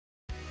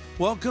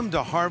Welcome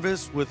to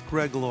Harvest with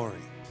Greg Laurie.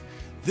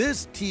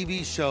 This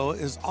TV show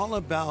is all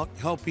about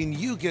helping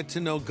you get to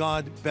know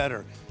God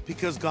better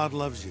because God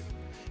loves you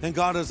and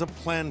God has a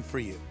plan for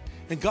you.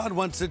 And God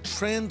wants to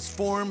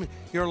transform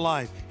your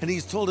life. And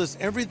He's told us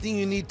everything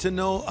you need to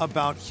know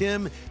about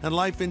Him and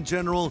life in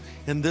general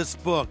in this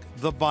book,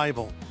 the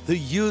Bible, the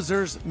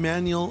User's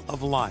Manual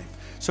of Life.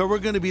 So we're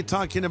going to be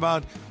talking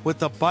about what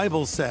the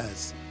Bible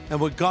says and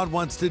what God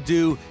wants to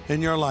do in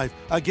your life.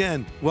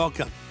 Again,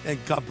 welcome and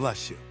God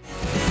bless you.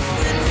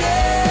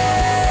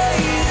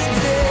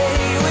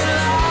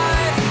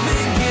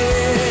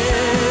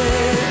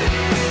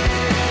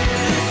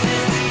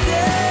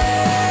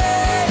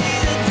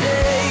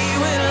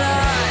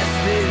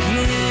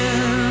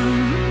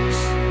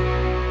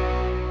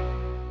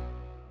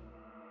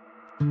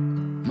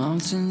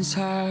 Mountains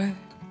high,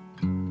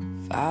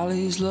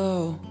 valleys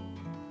low,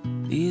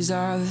 these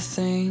are the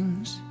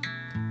things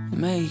that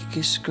make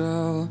us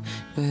grow.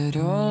 But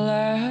all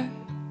I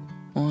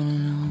wanna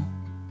know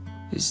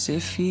is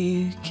if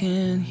you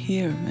can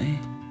hear me.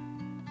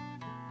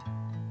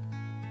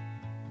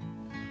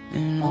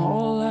 And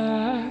all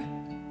I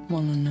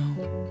wanna know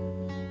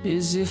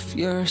is if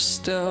you're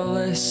still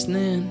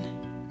listening,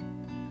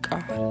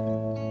 God.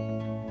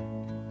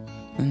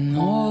 And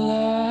all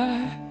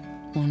I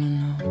wanna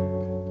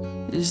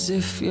know is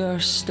if you're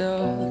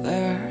still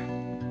there,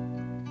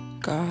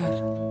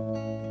 God.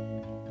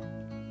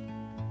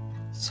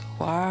 So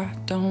why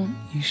don't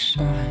you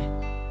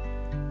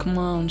shine? Come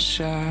on,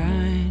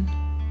 shine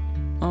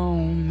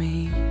on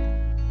me.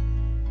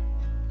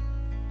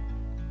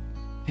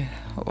 Yeah,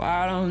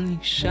 why don't you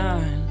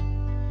shine?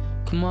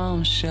 Come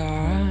on,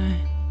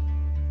 shine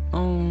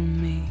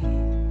on me.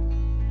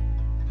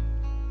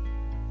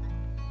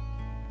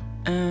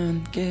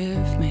 And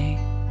give me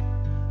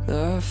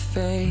the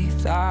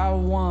faith I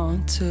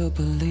want to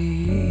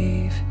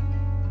believe.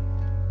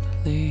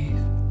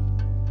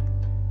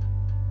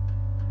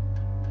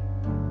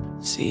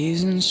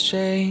 Seasons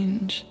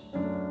change,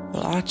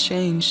 well I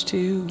change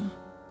too.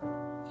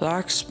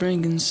 Like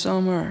spring and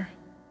summer,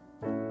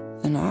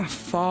 then I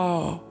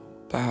fall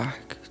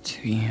back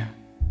to you.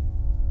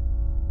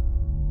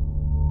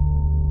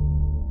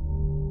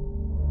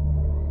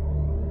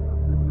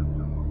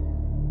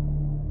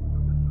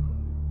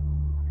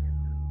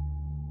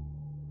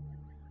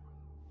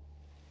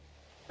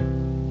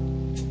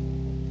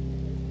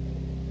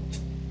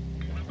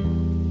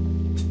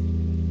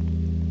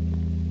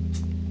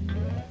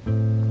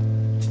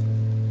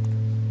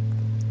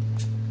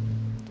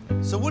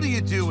 So what do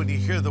you do when you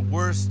hear the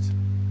worst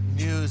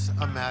news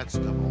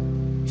imaginable?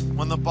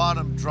 When the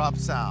bottom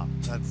drops out,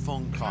 that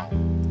phone call,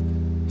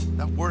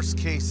 that worst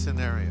case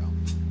scenario,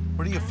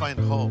 where do you find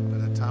hope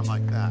at a time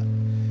like that?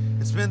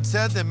 It's been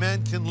said that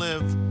man can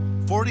live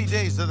 40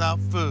 days without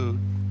food,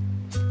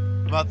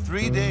 about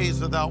 3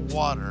 days without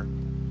water,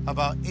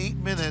 about 8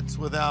 minutes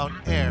without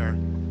air,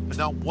 but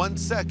not 1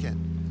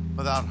 second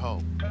without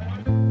hope.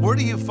 Where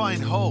do you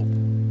find hope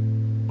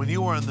when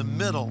you are in the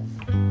middle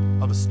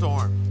of a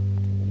storm?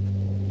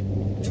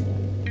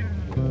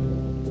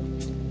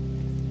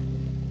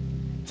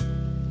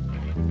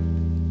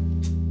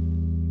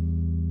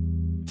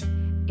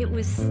 It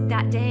was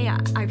that day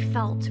I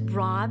felt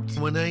robbed.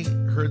 When I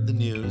heard the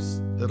news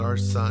that our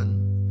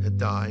son had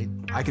died,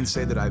 I can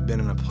say that I've been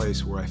in a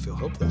place where I feel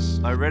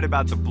hopeless. I read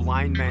about the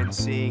blind man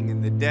seeing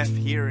and the deaf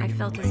hearing. I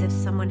felt as if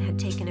someone had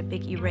taken a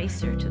big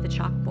eraser to the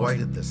chalkboard. why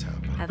did this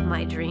happen? Of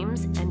my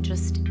dreams and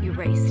just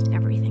erased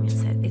everything and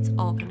said, it's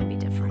all going to be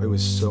different. It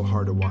was so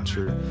hard to watch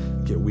her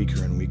get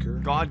weaker and weaker.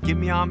 God, give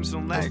me arms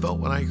and legs. I felt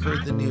when I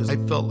heard the news, I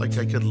felt like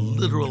I could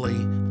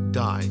literally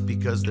die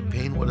because the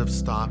pain would have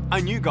stopped.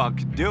 I knew God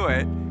could do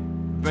it,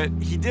 but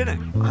He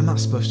didn't. I'm not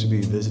supposed to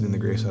be visiting the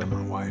graveside of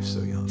my wife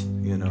so young,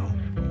 you know?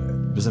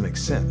 It doesn't make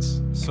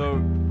sense. So,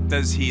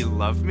 does He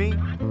love me?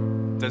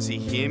 Does He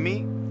hear me?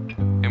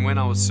 And when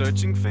I was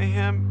searching for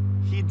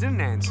Him, He didn't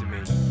answer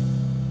me.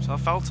 So I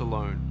felt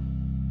alone.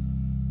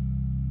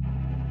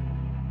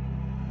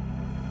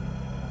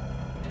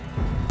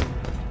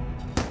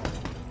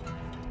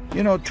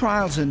 You know,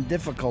 trials and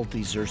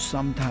difficulties are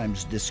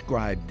sometimes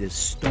described as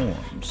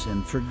storms,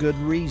 and for good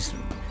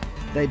reason.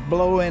 They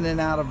blow in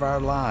and out of our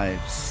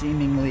lives,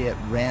 seemingly at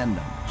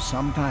random,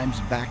 sometimes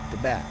back to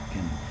back,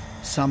 and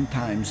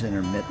sometimes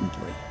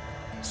intermittently.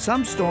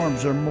 Some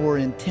storms are more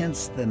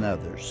intense than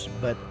others,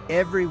 but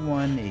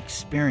everyone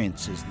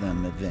experiences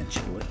them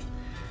eventually.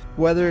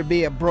 Whether it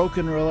be a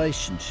broken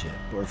relationship,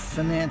 or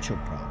financial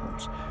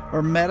problems,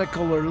 or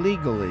medical or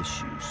legal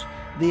issues,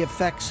 the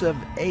effects of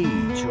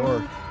age,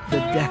 or the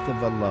death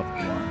of a loved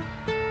one.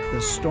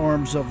 The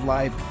storms of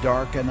life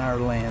darken our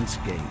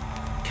landscape,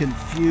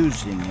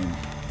 confusing and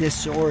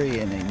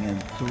disorienting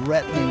and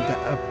threatening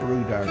to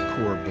uproot our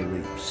core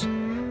beliefs.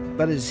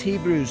 But as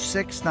Hebrews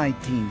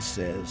 6:19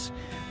 says,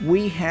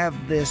 we have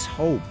this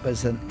hope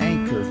as an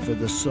anchor for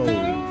the soul,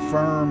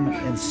 firm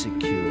and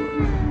secure.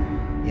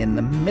 In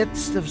the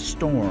midst of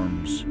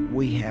storms,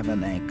 we have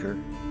an anchor,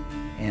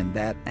 and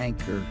that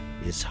anchor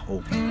is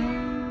hope.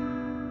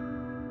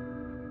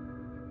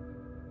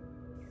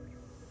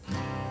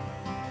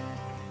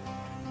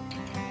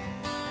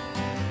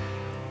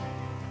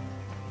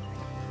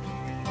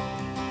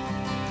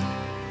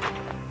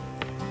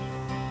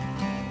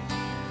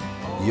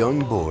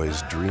 Young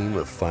boys dream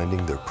of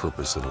finding their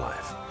purpose in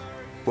life.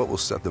 What will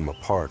set them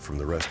apart from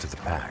the rest of the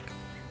pack?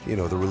 You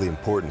know, the really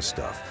important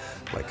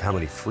stuff, like how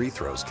many free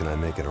throws can I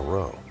make in a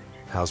row?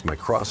 How's my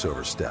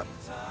crossover step?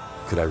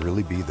 Could I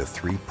really be the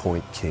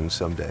three-point king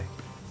someday?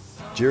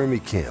 Jeremy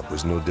Camp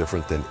was no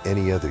different than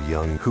any other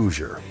young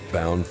Hoosier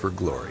bound for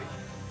glory.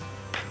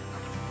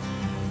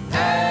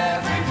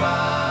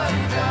 Everybody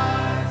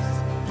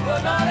dies,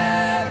 but not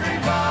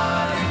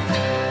everybody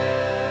lives.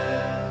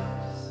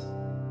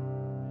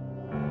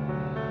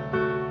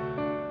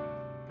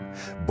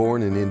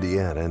 Born in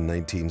Indiana in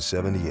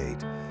 1978,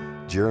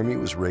 Jeremy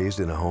was raised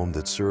in a home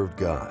that served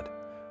God.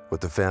 What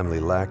the family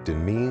lacked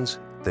in means,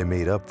 they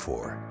made up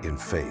for in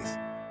faith.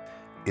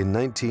 In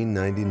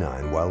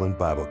 1999, while in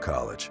Bible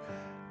college,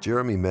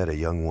 Jeremy met a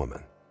young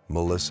woman,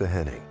 Melissa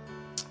Henning.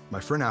 My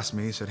friend asked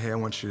me, he said, hey, I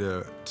want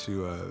you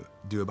to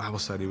do a Bible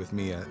study with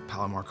me at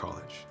Palomar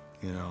College,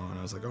 you know, and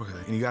I was like, okay.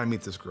 And you gotta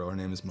meet this girl, her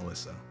name is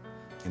Melissa,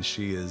 and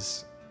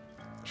she's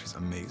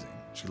amazing.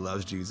 She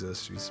loves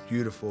Jesus, she's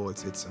beautiful,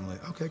 I'm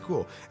like, okay,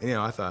 cool. And you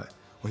know, I thought,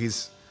 well,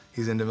 he's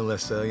into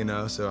Melissa, you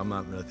know, so I'm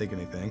not really thinking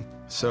anything.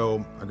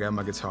 So I grabbed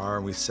my guitar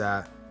and we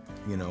sat,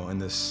 you know, in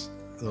this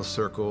little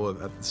circle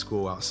at the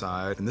school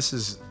outside, and this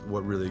is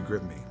what really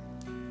gripped me.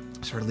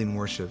 I started leading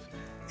worship,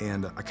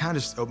 and I kind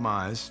of just opened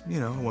my eyes, you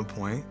know, at one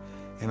point,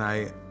 and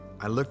I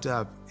looked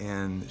up,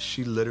 and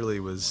she literally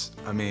was,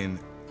 I mean,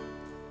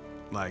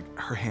 like,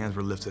 her hands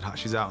were lifted high.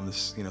 She's out in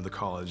this, you know, the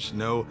college.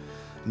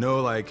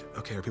 No, like,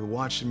 okay, are people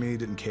watching me?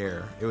 Didn't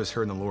care. It was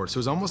her and the Lord. So it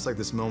was almost like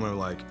this moment of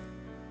like,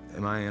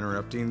 am I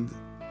interrupting?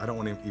 I don't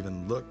want to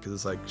even look, because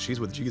it's like, she's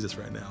with Jesus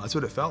right now. That's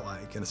what it felt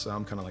like. And so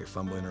I'm kind of like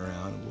fumbling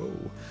around. Whoa,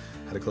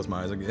 had to close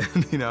my eyes again.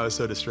 You know, I was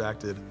so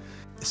distracted.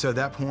 So at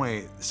that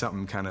point,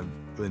 something kind of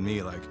in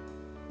me like,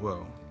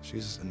 whoa,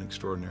 she's an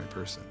extraordinary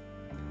person.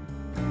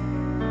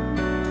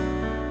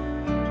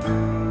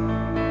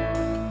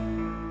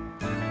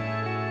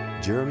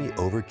 Jeremy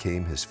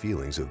overcame his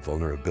feelings of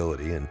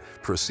vulnerability and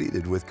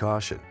proceeded with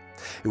caution.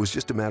 It was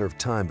just a matter of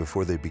time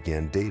before they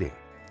began dating.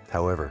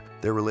 However,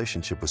 their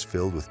relationship was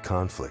filled with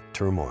conflict,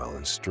 turmoil,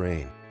 and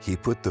strain. He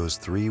put those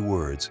 3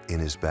 words in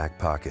his back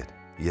pocket,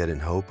 yet in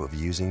hope of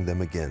using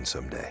them again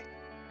someday.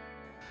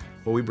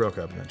 Well, we broke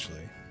up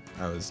eventually.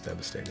 I was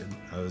devastated.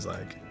 I was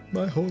like,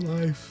 my whole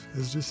life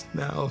has just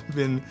now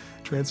been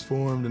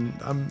transformed, and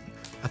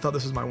I thought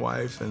this was my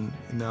wife, and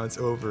now it's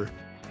over.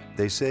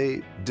 They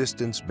say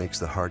distance makes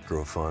the heart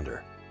grow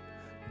fonder.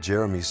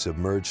 Jeremy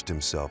submerged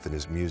himself in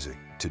his music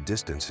to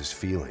distance his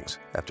feelings.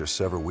 After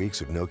several weeks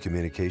of no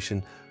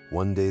communication,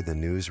 one day the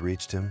news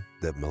reached him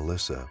that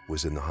Melissa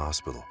was in the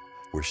hospital,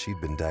 where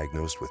she'd been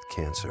diagnosed with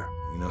cancer.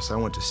 You know, so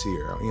I went to see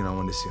her. You know, I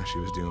wanted to see how she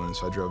was doing.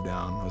 So I drove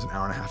down. I was an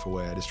hour and a half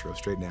away. I just drove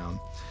straight down.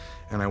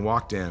 And I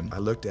walked in. I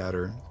looked at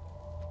her,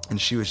 and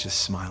she was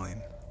just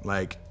smiling.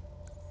 Like,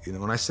 you know,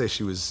 when I say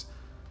she was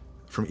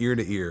from ear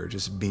to ear,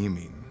 just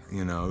beaming.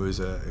 You know, it was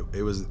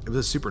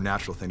a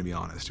supernatural thing, to be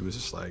honest. It was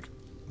just like,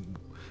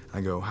 I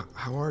go,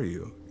 how are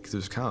you? Because it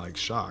was kind of like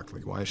shock.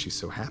 Like, why is she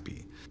so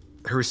happy?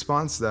 Her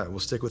response that will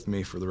stick with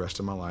me for the rest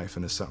of my life,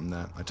 and is something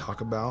that I talk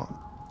about,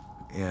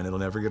 and it'll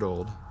never get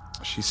old.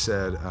 She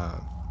said,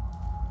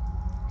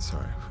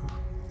 sorry,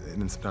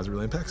 and sometimes it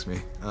really impacts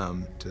me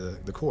to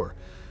the core.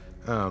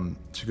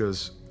 She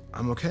goes,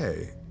 I'm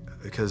okay,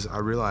 because I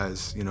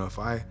realize, you know, if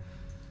I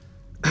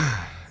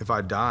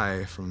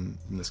die from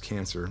this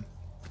cancer,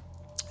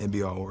 it'd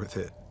be all worth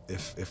it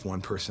if one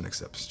person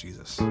accepts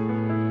Jesus.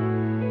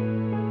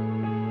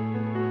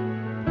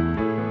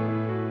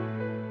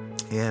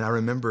 And I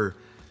remember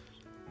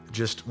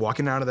just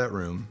walking out of that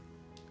room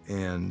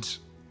and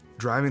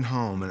driving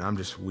home, and I'm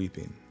just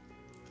weeping.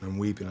 I'm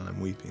weeping and I'm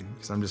weeping,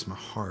 because I'm just, my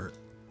heart.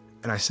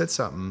 And I said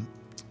something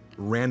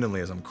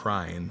randomly as I'm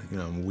crying, you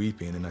know, I'm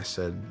weeping, and I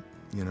said,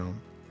 you know,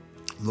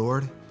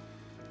 Lord,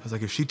 I was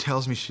like, if she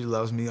tells me she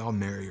loves me, I'll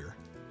marry her.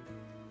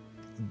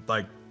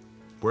 Like,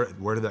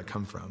 where did that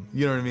come from?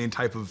 You know what I mean?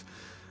 Type of,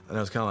 and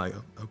I was kind of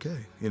like, okay,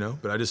 you know,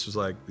 but I just was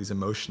like, these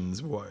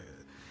emotions, what?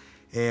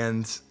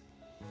 And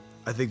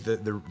I think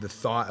that the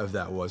thought of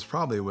that was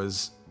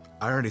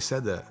I already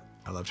said that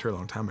I loved her a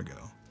long time ago.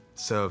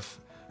 So if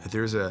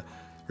there's a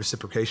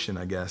reciprocation,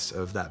 I guess,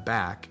 of that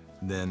back,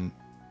 then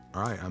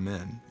all right, I'm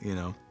in, you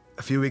know.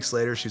 A few weeks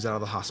later, she's out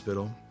of the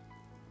hospital.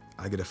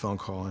 I get a phone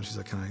call, and she's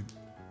like, can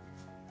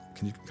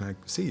I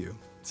see you?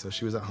 So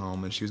she was at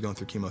home, and she was going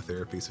through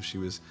chemotherapy, so she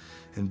was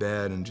in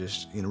bed and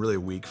just, you know, really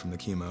weak from the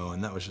chemo,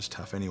 and that was just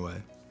tough anyway.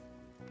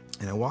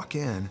 And I walk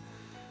in,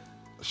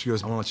 she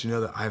goes, I want to let you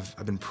know that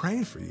I've been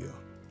praying for you.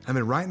 I've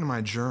been writing in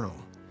my journal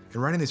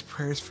and writing these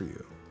prayers for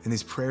you, and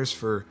these prayers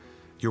for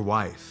your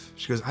wife.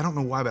 She goes, I don't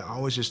know why, but I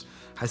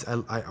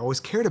always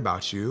cared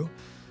about you.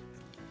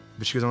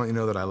 But she goes, I want you to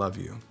know that I love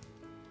you.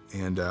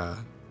 And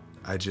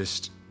I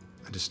just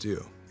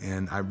do.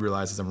 And I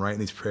realize as I'm writing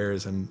these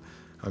prayers, I'm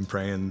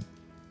praying,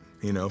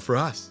 you know, for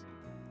us.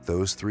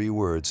 Those 3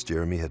 words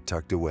Jeremy had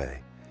tucked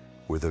away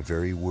were the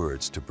very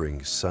words to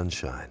bring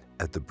sunshine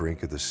at the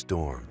brink of the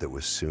storm that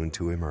was soon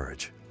to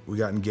emerge. We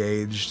got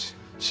engaged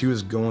She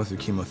was going through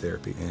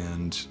chemotherapy,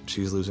 and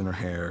she's losing her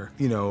hair.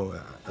 You know,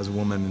 as a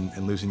woman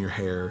and losing your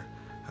hair,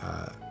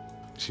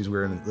 she's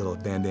wearing little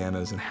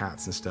bandanas and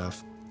hats and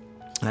stuff.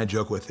 And I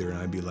joke with her, and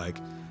I'd be like,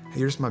 hey,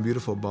 you're just my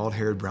beautiful,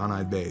 bald-haired,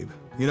 brown-eyed babe.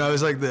 You know, it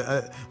was like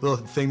the little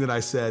thing that I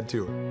said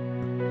to her.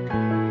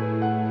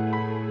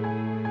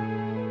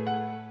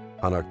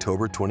 On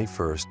October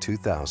 21st,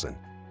 2000,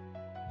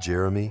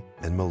 Jeremy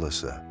and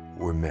Melissa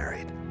were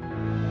married.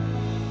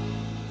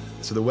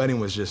 So the wedding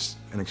was just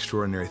an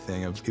extraordinary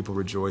thing of people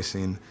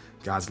rejoicing,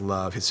 God's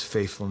love, his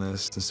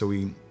faithfulness. And so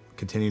we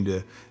continued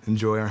to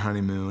enjoy our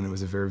honeymoon. It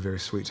was a very, very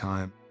sweet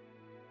time.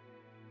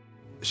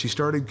 She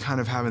started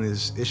kind of having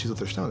these issues with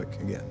her stomach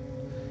again.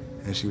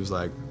 And she was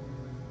like,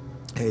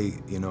 hey,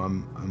 you know,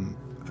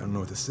 I don't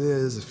know what this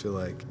is. I feel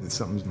like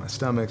something's in my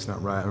stomach's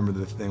not right. I remember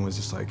the thing was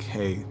just like,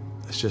 hey,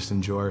 let's just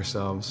enjoy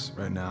ourselves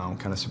right now,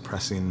 kind of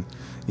suppressing,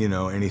 you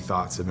know, any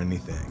thoughts of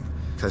anything.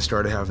 Because I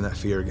started having that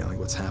fear again, like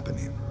what's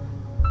happening?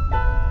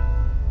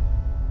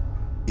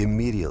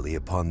 Immediately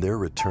upon their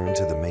return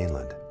to the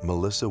mainland,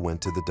 Melissa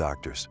went to the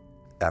doctors.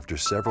 After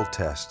several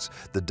tests,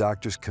 the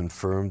doctors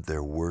confirmed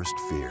their worst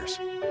fears.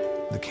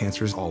 The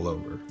cancer's all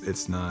over.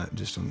 It's not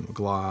just on the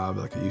glob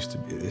like it used to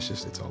be.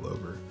 It's all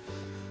over.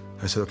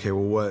 I said, okay,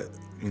 well, what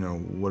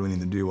do we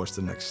need to do? What's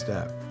the next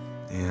step?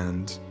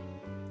 And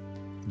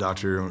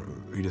doctor,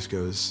 he just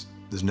goes,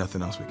 there's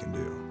nothing else we can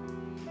do.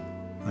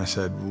 And I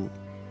said, well,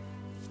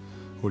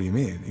 what do you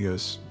mean? He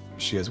goes,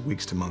 she has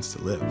weeks to months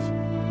to live.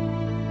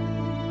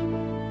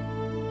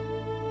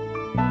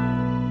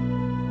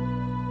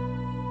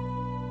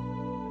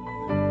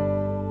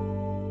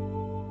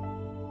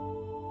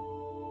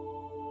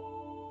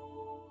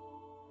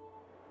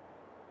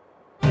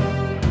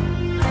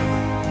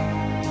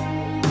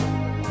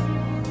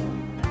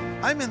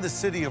 I'm in the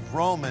city of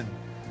Rome, and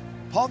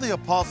Paul the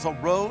Apostle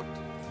wrote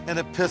an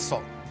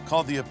epistle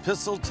called the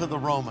Epistle to the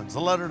Romans, a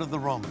letter to the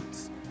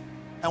Romans.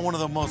 And one of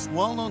the most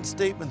well-known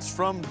statements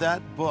from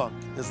that book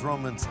is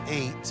Romans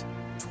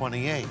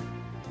 8:28,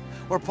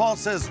 where Paul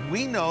says,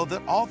 we know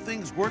that all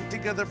things work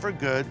together for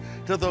good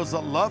to those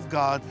that love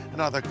God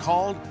and are the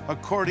called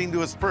according to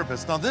his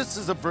purpose. Now, this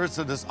is a verse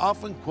that is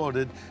often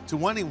quoted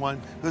to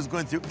anyone who's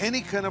going through any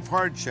kind of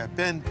hardship,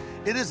 and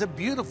it is a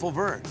beautiful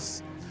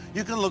verse.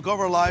 You can look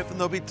over life and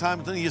there'll be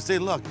times when you say,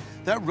 look,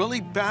 that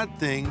really bad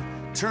thing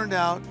turned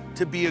out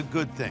to be a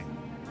good thing.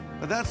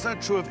 But that's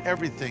not true of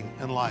everything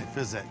in life,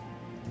 is it?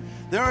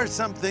 There are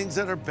some things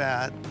that are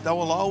bad that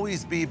will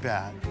always be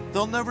bad.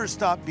 They'll never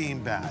stop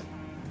being bad.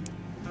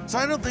 So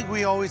I don't think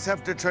we always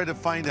have to try to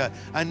find a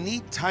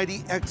neat,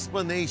 tidy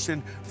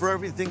explanation for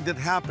everything that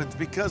happens,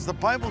 because the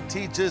Bible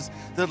teaches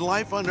that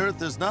life on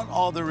earth is not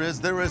all there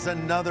is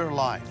another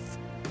life.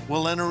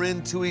 We'll enter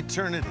into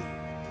eternity.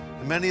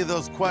 And many of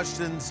those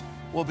questions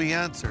will be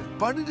answered.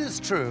 But it is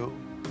true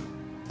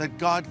that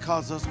God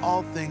causes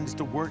all things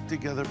to work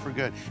together for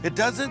good. It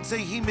doesn't say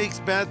he makes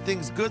bad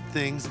things good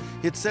things.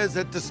 It says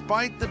that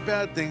despite the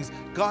bad things,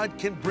 God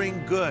can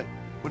bring good.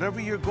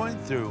 Whatever you're going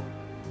through,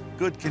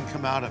 good can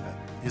come out of it.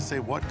 You say,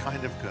 what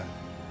kind of good?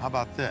 How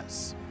about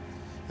this?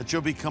 That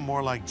you'll become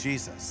more like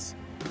Jesus.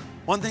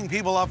 One thing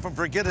people often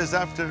forget is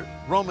after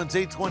Romans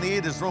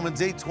 8:28 is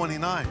Romans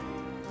 8:29.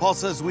 Paul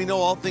says, we know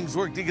all things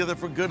work together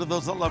for good of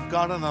those that love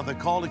God and are the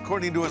called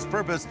according to his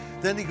purpose.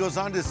 Then he goes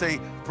on to say,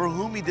 for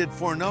whom he did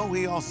foreknow,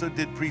 he also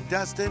did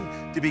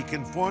predestine to be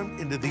conformed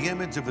into the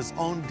image of his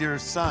own dear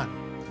son.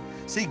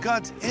 See,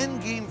 God's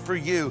end game for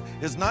you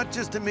is not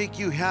just to make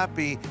you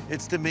happy,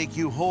 it's to make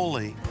you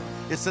holy.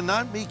 It's to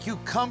not make you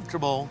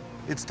comfortable,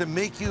 it's to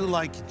make you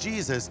like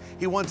Jesus.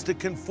 He wants to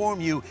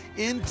conform you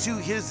into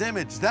his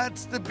image.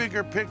 That's the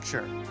bigger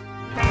picture.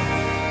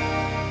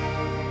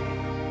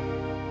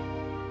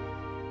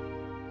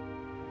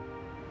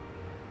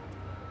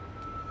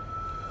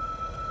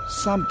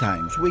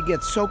 Sometimes we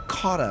get so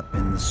caught up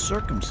in the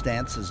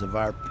circumstances of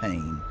our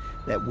pain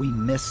that we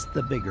miss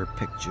the bigger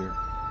picture.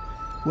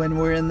 When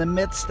we're in the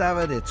midst of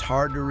it, it's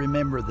hard to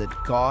remember that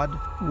God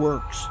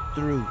works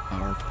through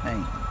our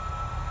pain.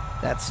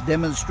 That's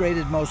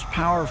demonstrated most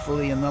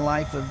powerfully in the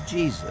life of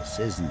Jesus,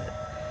 isn't it?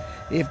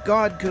 If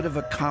God could have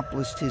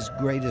accomplished his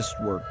greatest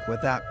work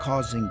without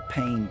causing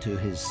pain to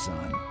his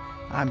Son,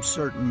 I'm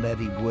certain that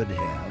he would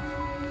have.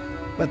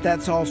 But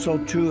that's also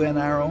true in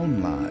our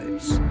own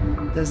lives.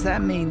 Does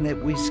that mean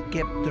that we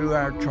skip through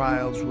our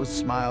trials with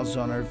smiles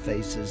on our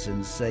faces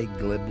and say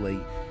glibly,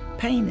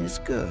 pain is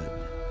good?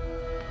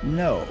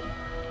 No,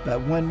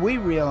 but when we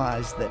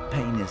realize that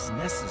pain is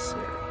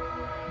necessary,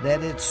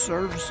 that it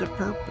serves a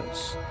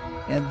purpose,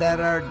 and that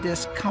our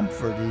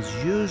discomfort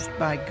is used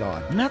by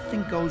God,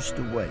 nothing goes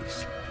to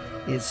waste.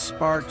 It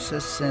sparks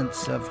a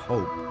sense of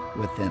hope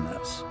within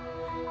us.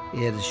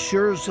 It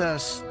assures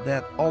us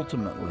that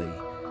ultimately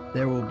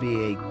there will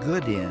be a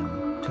good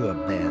end to a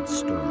bad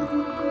story.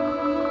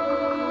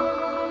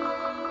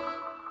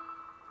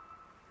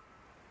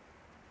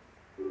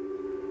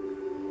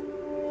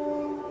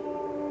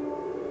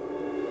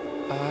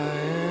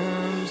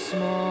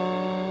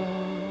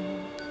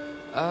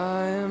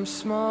 I am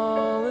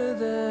smaller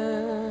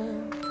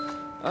than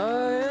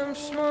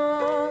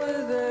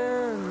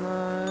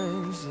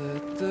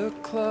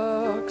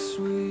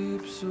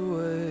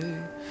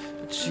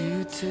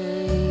you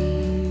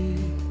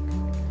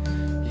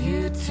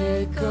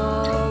take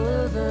all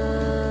of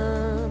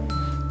them,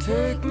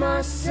 take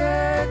my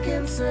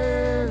seconds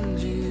and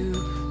you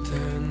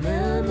turn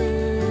them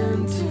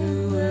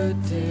into a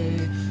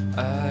day.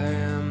 I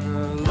am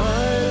the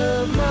light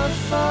of my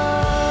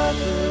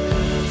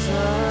Father's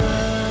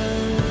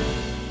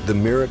eyes. The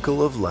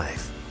miracle of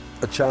life,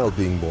 a child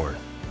being born.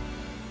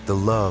 The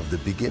love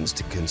that begins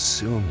to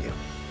consume you.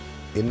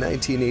 In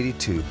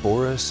 1982,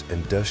 Boris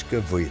and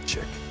Dushka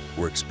Vujicic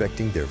were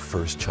expecting their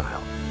first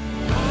child.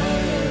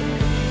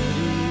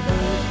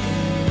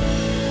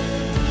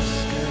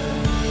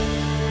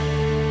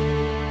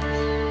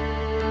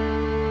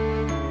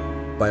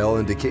 By all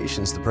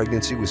indications, the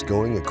pregnancy was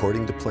going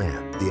according to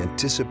plan. The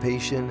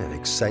anticipation and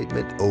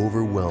excitement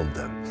overwhelmed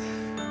them.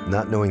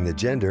 Not knowing the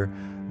gender,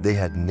 they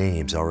had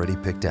names already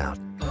picked out.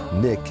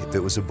 Nick if it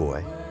was a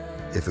boy.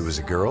 If it was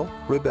a girl,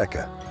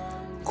 Rebecca.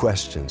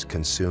 Questions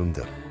consumed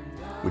them.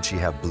 Would she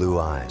have blue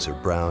eyes or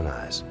brown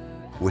eyes?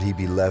 Would he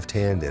be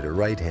left-handed or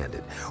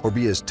right-handed? Or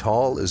be as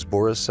tall as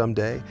Boris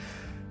someday?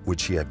 Would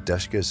she have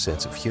Dushka's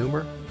sense of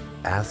humor?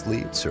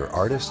 Athletes or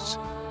artists?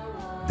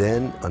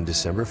 Then, on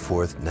December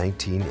 4th,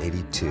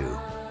 1982,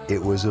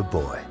 it was a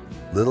boy.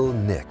 Little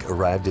Nick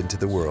arrived into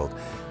the world,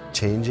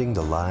 changing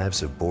the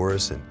lives of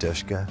Boris and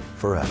Dushka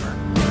forever.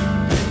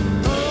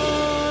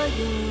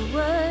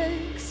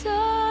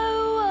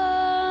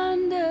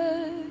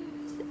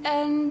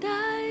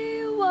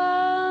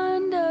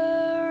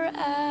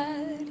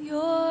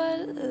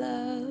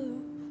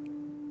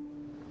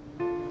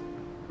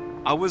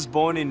 I was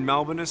born in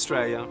Melbourne,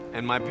 Australia,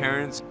 and my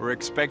parents were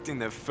expecting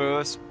their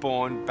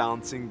firstborn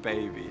bouncing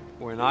baby.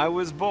 When I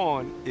was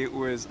born, it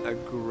was a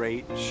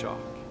great shock,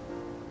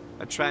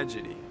 a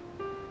tragedy.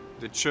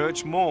 The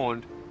church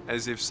mourned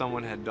as if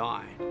someone had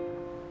died.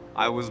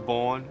 I was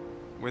born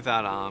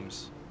without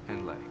arms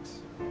and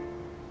legs.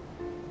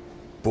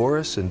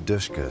 Boris and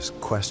Dushka's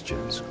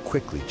questions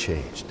quickly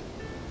changed.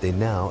 They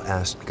now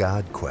asked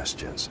God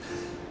questions,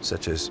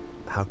 such as,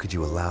 how could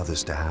you allow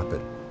this to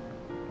happen?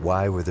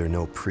 Why were there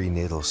no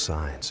prenatal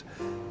signs?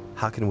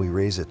 How can we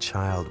raise a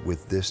child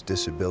with this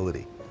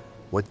disability?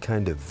 What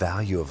kind of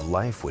value of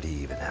life would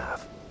he even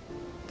have?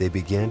 They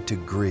began to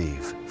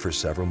grieve for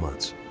several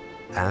months,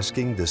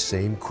 asking the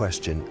same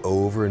question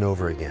over and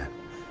over again.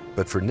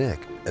 But for Nick,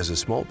 as a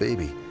small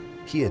baby,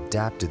 he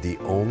adapted the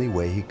only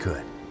way he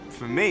could.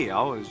 For me,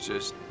 I was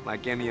just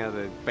like any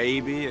other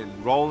baby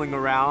and rolling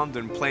around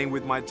and playing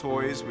with my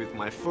toys with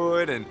my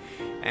foot and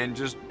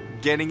just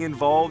getting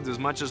involved as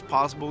much as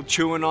possible,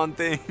 chewing on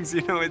things,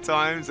 you know, at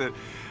times. And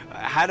I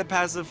had a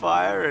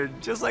pacifier,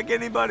 and just like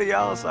anybody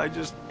else, I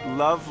just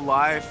love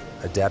life.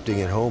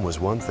 Adapting at home was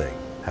one thing.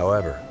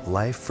 However,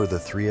 life for the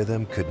three of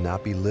them could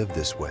not be lived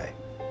this way.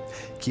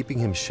 Keeping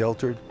him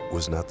sheltered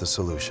was not the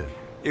solution.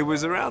 It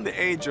was around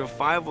the age of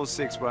 5 or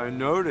 6 where I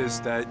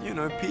noticed that, you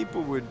know,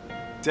 people would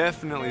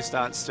definitely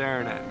start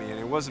staring at me,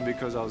 and it wasn't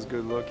because I was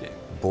good looking.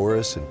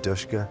 Boris and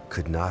Dushka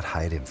could not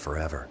hide him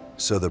forever.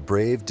 So the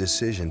brave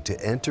decision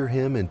to enter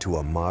him into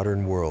a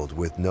modern world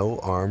with no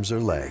arms or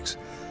legs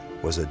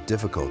was a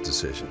difficult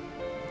decision.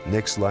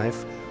 Nick's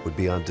life would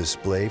be on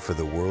display for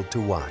the world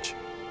to watch,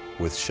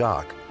 with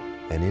shock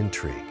and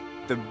intrigue.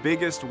 The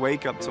biggest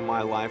wake-up to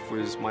my life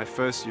was my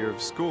first year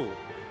of school,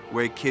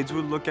 where kids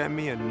would look at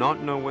me and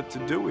not know what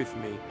to do with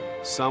me.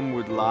 Some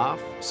would laugh,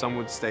 some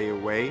would stay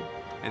away,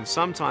 and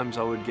sometimes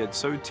I would get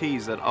so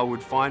teased that I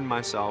would find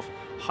myself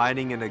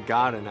hiding in a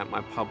garden at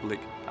my public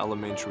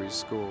elementary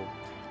school.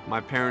 My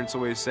parents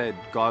always said,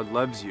 God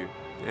loves you,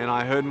 and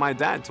I heard my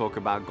dad talk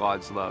about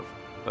God's love.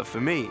 But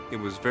for me, it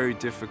was very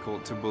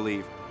difficult to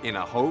believe in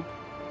a hope,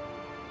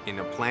 in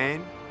a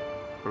plan,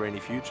 or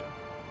any future.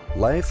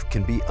 Life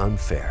can be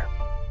unfair,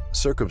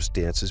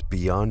 circumstances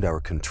beyond our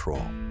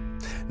control.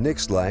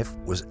 Nick's life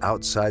was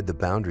outside the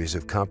boundaries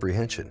of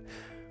comprehension.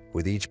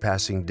 With each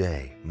passing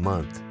day,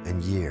 month,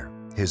 and year,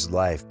 his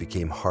life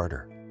became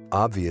harder,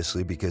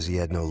 obviously because he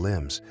had no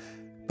limbs,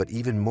 but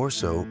even more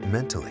so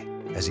mentally,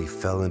 as he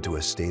fell into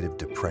a state of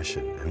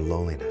depression and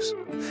loneliness.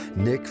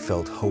 Nick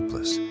felt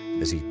hopeless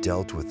as he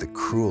dealt with the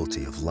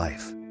cruelty of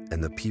life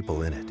and the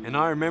people in it. And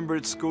I remember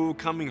at school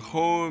coming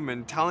home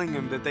and telling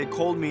them that they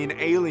called me an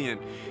alien,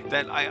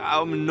 that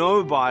I'm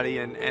nobody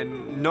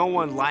and no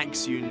one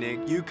likes you,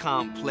 Nick. You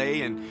can't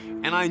play. And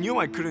I knew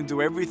I couldn't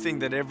do everything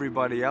that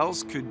everybody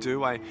else could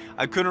do. I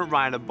couldn't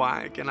ride a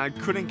bike, and I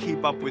couldn't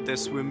keep up with their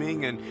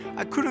swimming, and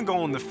I couldn't go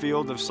on the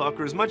field of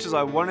soccer as much as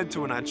I wanted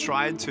to and I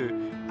tried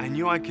to. I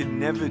knew I could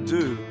never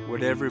do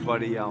what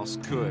everybody else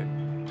could.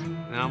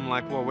 And I'm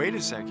like, well, wait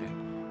a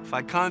second. If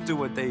I can't do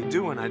what they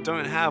do and I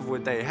don't have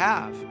what they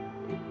have,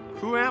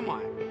 who am I?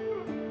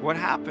 What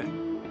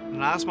happened?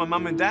 And I asked my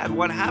mom and dad,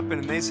 what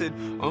happened? And they said,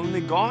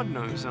 only God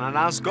knows. And I'd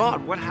ask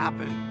God, what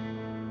happened?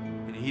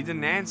 And he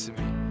didn't answer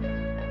me.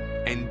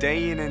 And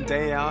day in and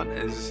day out,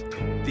 as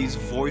these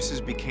voices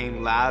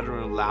became louder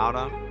and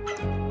louder,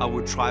 I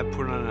would try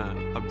putting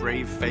on a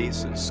brave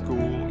face at school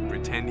and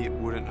pretend it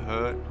wouldn't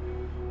hurt.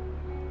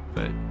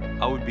 But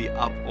I would be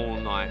up all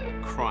night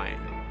crying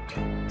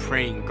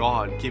praying,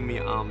 God, give me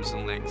arms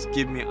and legs,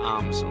 give me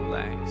arms and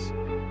legs.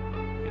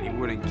 And he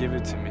wouldn't give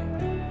it to me.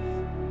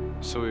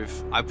 So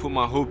if I put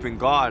my hope in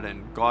God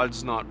and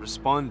God's not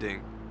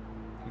responding,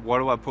 what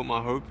do I put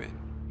my hope in?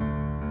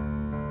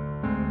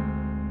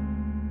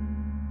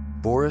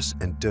 Boris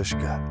and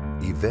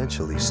Dushka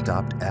eventually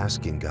stopped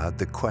asking God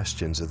the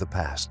questions of the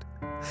past,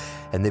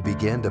 and they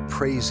began to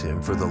praise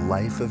him for the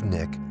life of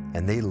Nick,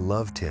 and they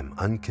loved him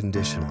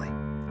unconditionally,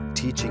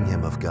 teaching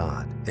him of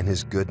God and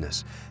his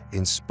goodness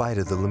in spite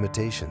of the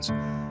limitations.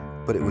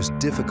 But it was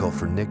difficult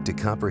for Nick to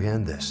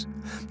comprehend this.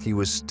 He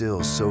was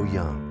still so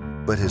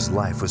young, but his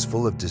life was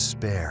full of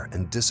despair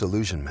and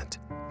disillusionment.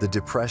 The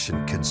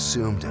depression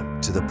consumed him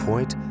to the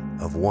point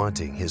of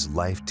wanting his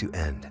life to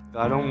end.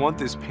 I don't want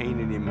this pain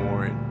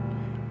anymore, and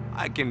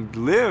I can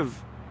live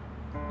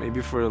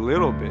maybe for a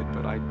little bit,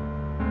 but I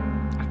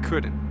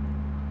couldn't.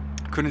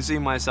 I couldn't see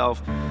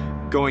myself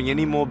going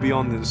any more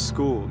beyond this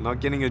school,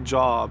 not getting a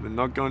job and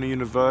not going to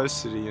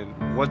university,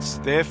 and what's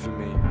there for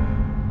me?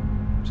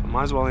 So I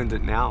might as well end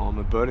it now. I'm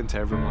a burden to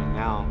everyone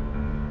now.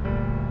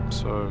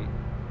 So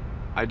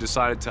I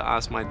decided to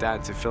ask my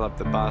dad to fill up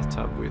the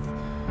bathtub with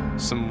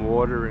some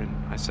water, and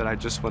I said, I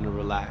just want to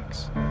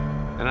relax.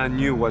 And I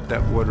knew what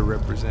that water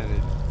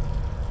represented.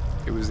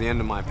 It was the end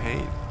of my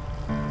pain.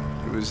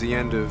 It was the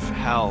end of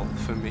hell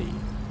for me.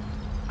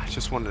 I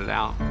just wanted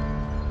out.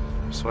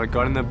 So I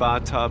got in the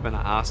bathtub and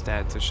I asked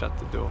Dad to shut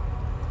the door.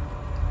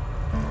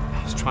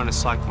 I was trying to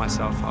psych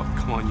myself up.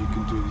 Come on, you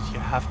can do this. You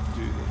have to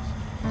do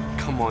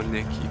this. Come on,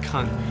 Nick.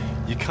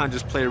 You can't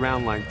just play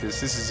around like this.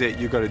 This is it.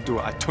 You got to do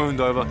it. I turned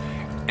over,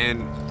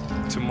 and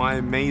to my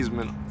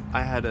amazement,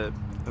 I had a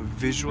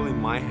visual in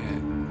my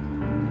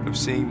head of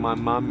seeing my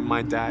mom and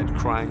my dad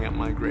crying at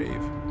my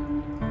grave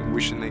and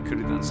wishing they could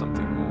have done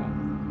something more.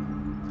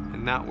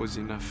 And that was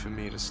enough for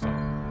me to stop.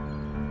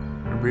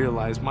 I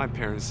realized my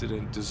parents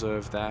didn't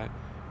deserve that.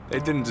 They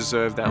didn't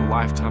deserve that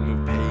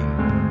lifetime of pain.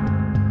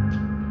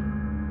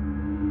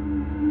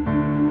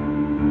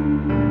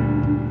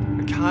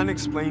 I can't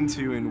explain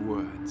to you in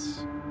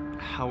words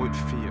how it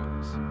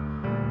feels,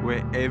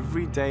 where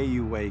every day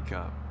you wake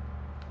up,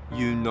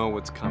 you know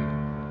what's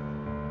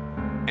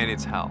coming. And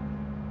it's hell.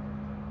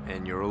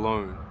 And you're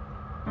alone.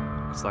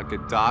 It's like a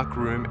dark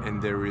room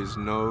and there is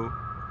no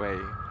way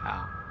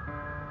out.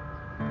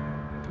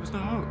 There was no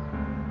hope.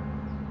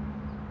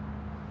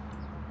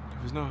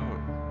 There was no hope.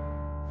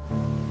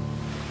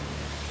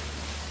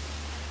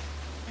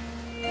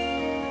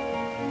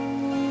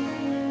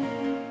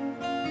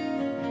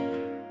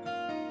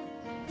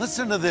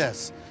 Listen to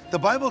this. The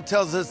Bible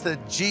tells us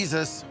that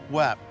Jesus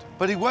wept,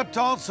 but he wept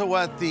also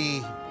at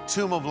the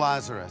tomb of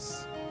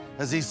Lazarus.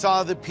 As he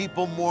saw the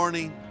people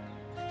mourning,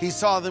 he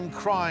saw them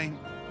crying.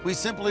 We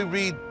simply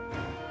read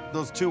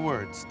those two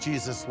words,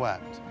 Jesus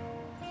wept.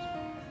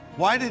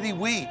 Why did he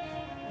weep?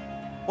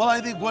 Well, I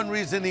think one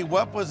reason he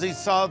wept was he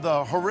saw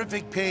the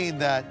horrific pain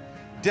that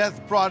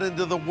death brought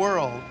into the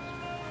world.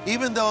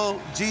 Even though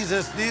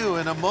Jesus knew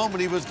in a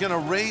moment he was going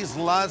to raise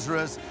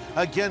Lazarus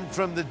again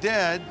from the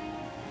dead,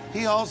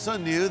 he also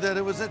knew that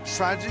it was a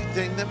tragic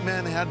thing that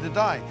man had to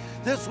die.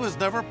 This was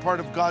never part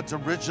of God's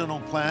original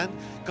plan.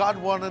 God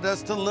wanted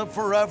us to live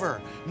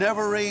forever,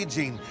 never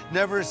aging,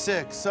 never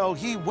sick. So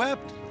he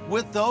wept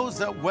with those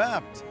that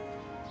wept.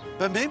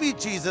 But maybe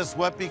Jesus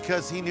wept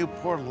because he knew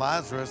poor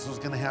Lazarus was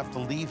going to have to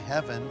leave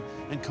heaven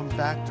and come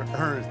back to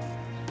earth.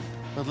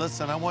 But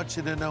listen, I want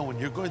you to know when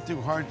you're going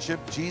through hardship,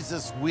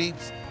 Jesus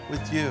weeps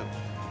with you.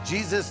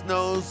 Jesus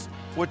knows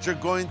what you're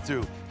going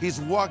through.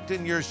 He's walked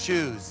in your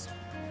shoes.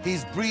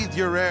 He's breathed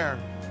your air.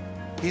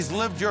 He's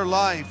lived your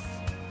life,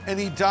 and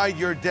he died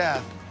your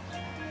death,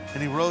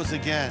 and he rose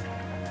again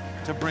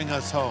to bring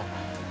us hope.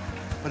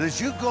 But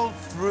as you go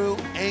through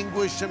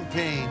anguish and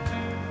pain,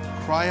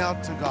 cry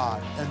out to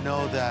God and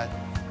know that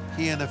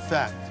he, in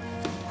effect,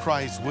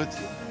 cries with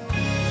you.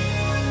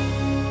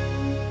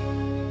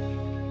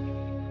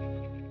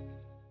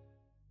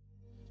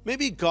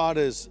 Maybe God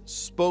has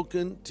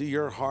spoken to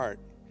your heart,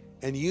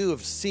 and you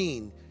have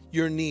seen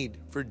your need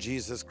for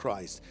Jesus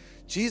Christ.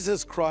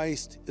 Jesus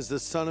Christ is the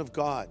Son of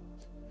God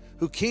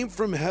who came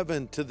from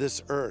heaven to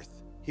this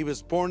earth. He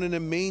was born in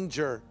a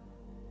manger.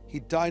 He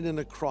died on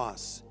a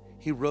cross.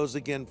 He rose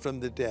again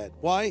from the dead.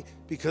 Why?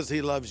 Because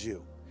he loves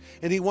you.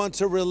 And he wants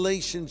a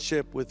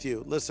relationship with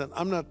you. Listen,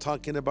 I'm not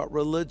talking about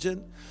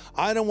religion.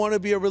 I don't want to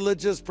be a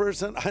religious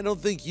person. I don't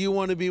think you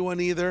want to be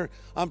one either.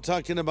 I'm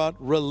talking about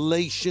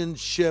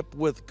relationship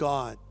with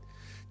God.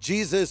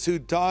 Jesus, who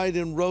died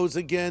and rose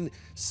again,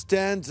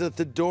 stands at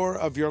the door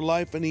of your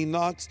life and he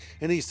knocks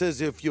and he says,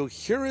 if you'll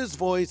hear his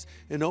voice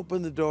and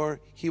open the door,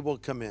 he will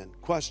come in.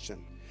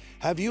 Question,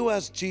 have you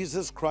asked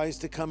Jesus Christ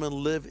to come and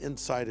live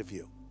inside of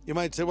you? You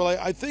might say, well,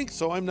 I think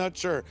so, I'm not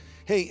sure.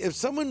 Hey, if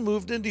someone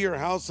moved into your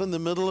house in the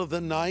middle of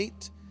the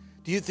night,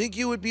 do you think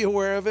you would be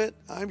aware of it?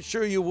 I'm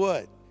sure you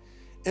would.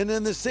 And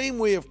in the same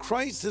way, if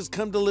Christ has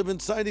come to live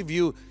inside of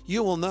you,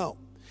 you will know.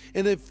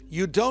 And if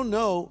you don't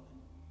know,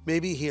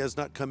 maybe he has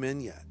not come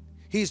in yet.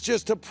 He's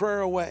just a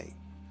prayer away.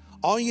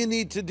 All you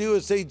need to do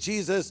is say,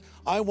 Jesus,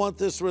 I want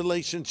this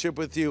relationship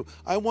with you.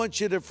 I want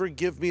you to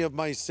forgive me of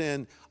my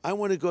sin. I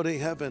want to go to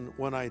heaven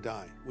when I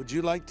die. Would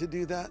you like to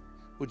do that?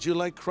 Would you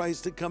like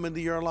Christ to come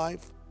into your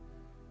life?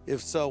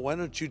 If so, why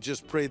don't you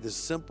just pray this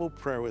simple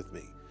prayer with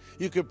me?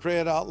 You can pray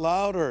it out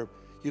loud, or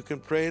you can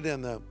pray it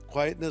in the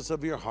quietness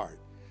of your heart.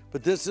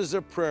 But this is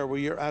a prayer where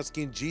you're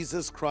asking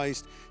Jesus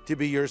Christ to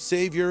be your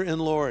Savior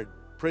and Lord.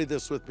 Pray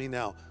this with me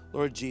now.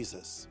 Lord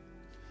Jesus,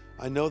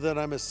 I know that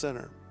I'm a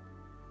sinner,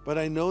 but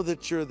I know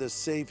that you're the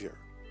Savior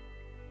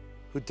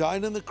who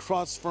died on the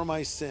cross for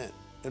my sin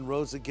and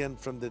rose again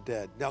from the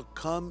dead. Now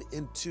come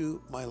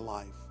into my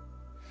life.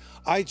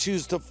 I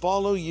choose to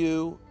follow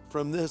you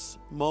from this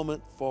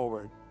moment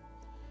forward.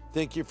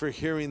 Thank you for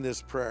hearing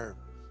this prayer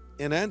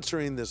and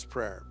answering this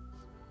prayer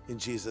in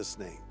Jesus'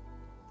 name.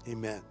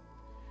 Amen.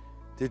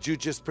 Did you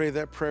just pray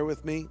that prayer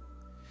with me?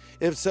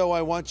 If so,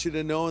 I want you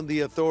to know in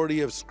the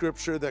authority of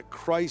Scripture that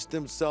Christ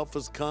himself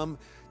has come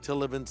to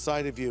live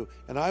inside of you.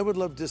 And I would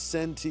love to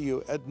send to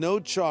you at no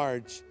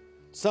charge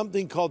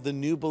something called the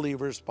New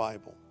Believer's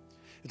Bible.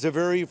 It's a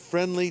very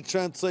friendly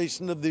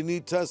translation of the New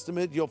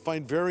Testament. You'll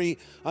find very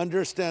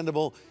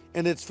understandable,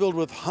 and it's filled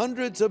with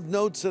hundreds of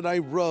notes that I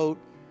wrote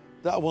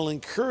that will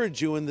encourage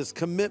you in this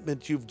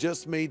commitment you've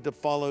just made to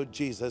follow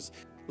Jesus.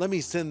 Let me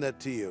send that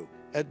to you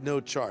at no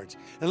charge.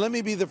 And let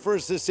me be the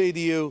first to say to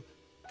you,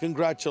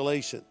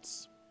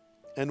 congratulations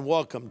and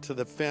welcome to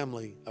the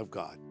family of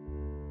God.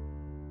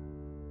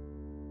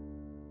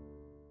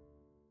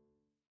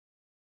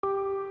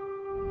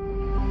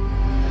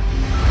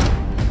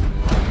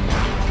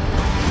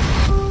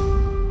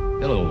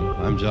 Hello,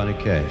 I'm Johnny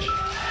Cash.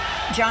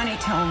 Johnny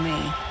told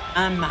me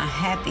I'm my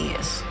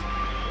happiest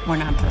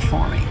when I'm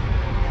performing.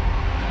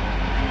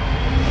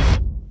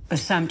 But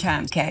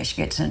sometimes Cash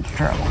gets into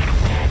trouble.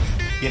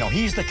 You know,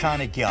 he's the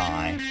kind of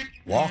guy,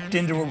 walked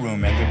into a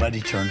room, everybody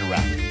turned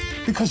around.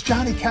 Because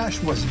Johnny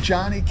Cash was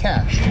Johnny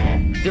Cash.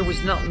 There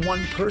was not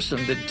one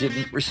person that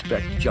didn't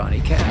respect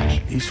Johnny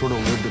Cash. He sort of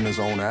lived in his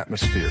own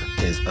atmosphere.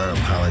 His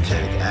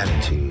unapologetic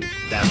attitude,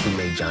 that's what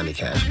made Johnny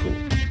Cash cool.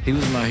 He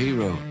was my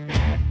hero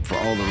for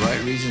all the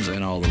right reasons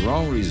and all the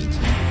wrong reasons.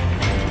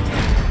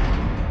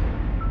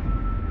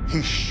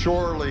 He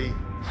surely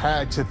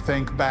had to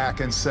think back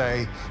and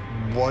say,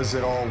 was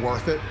it all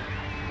worth it?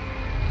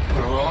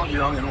 We were all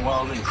young and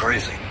wild and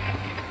crazy.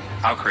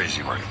 How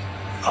crazy were you?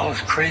 All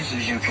as crazy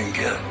as you can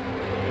get.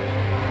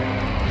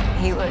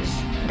 He was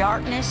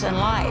darkness and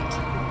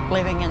light,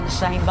 living in the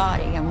same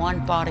body, and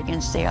one fought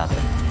against the other.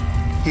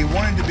 He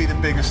wanted to be the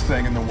biggest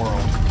thing in the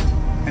world,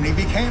 and he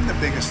became the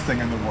biggest thing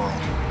in the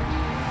world.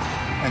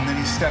 And then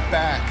he stepped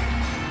back,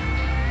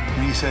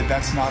 and he said,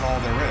 that's not all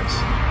there is.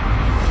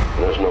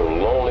 There's no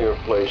lonelier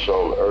place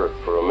on earth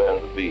for a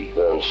man to be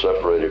than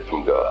separated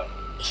from God.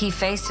 He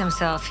faced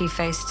himself, he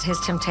faced his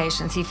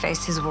temptations, he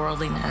faced his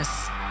worldliness,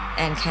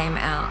 and came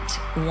out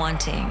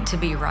wanting to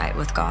be right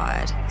with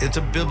God. It's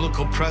a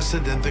biblical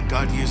precedent that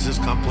God uses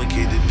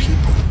complicated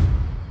people.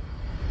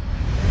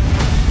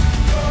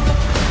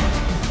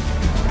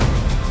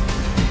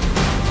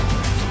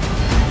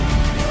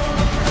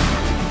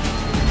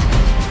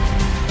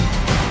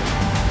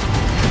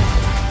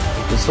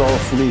 It's all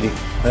fleeting,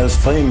 as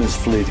fame is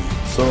fleeting.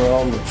 So are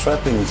all the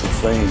trappings of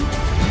fame.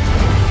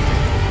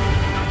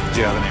 Do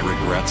you have any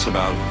regrets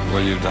about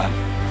what you've done?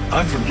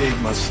 I forgave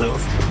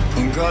myself.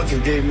 When God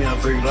forgave me, I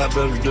figured I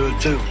better do it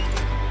too.